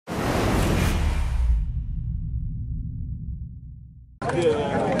You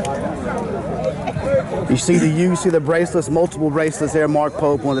see the U, you see the bracelets, multiple bracelets there. Mark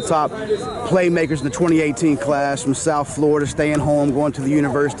Pope, one of the top playmakers in the 2018 class from South Florida, staying home, going to the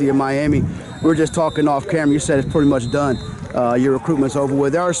University of Miami. We were just talking off camera. You said it's pretty much done. Your recruitment's over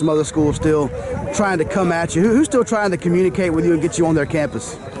with. There are some other schools still trying to come at you. Who's still trying to communicate with you and get you on their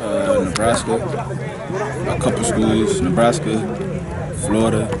campus? Nebraska, a couple schools, Nebraska,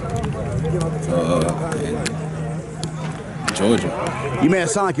 Florida, Georgia. You made it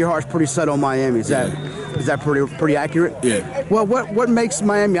sound like your heart's pretty set on Miami. Is that pretty accurate? Yeah. Well, what makes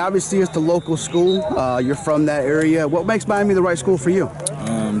Miami? Obviously, it's the local school. You're from that area. What makes Miami the right school for you?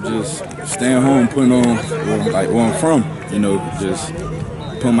 Just staying home, putting on like where I'm from. You know, just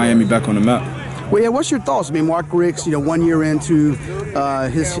put Miami back on the map. Well, yeah. What's your thoughts? I mean, Mark Richt, 1 year into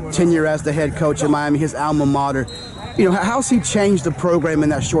his tenure as the head coach at Miami, his alma mater. How's he changed the program in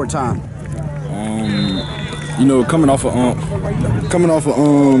that short time? Coming off a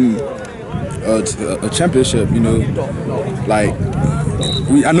championship, like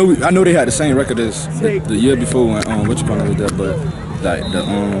I know they had the same record as the year before when what you call it that, but like the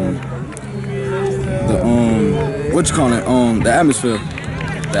atmosphere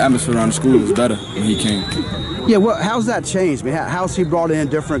around the school was better when he came. Yeah, well, how's that changed? I mean, how's he brought in a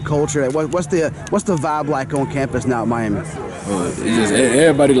different culture? What's the vibe like on campus now at Miami? It's just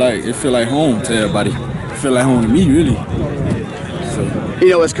everybody it feel like home to everybody. It feel like home to me, really. So.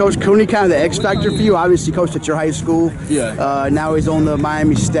 Is Coach Cooney kind of the X factor for you? Obviously, coached at your high school. Yeah. Now he's on the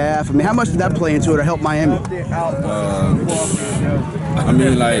Miami staff. I mean, how much did that play into it or help Miami? I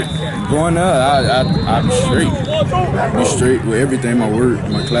mean, like growing up, I'm straight. Be straight with everything, my work,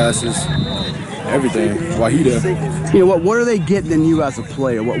 my classes, everything. While he there. What are they getting in you as a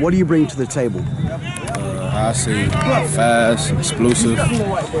player? What do you bring to the table? I say fast, explosive,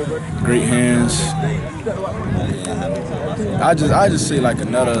 great hands. I just say like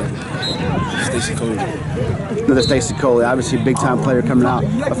another Stacey Coley. Another Stacey Coley, obviously a big-time player coming out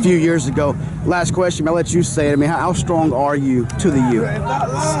a few years ago. Last question, I'll let you say it. I mean, how strong are you to the U?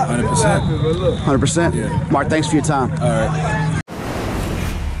 100%. 100%? Yeah. Mark, thanks for your time. All right.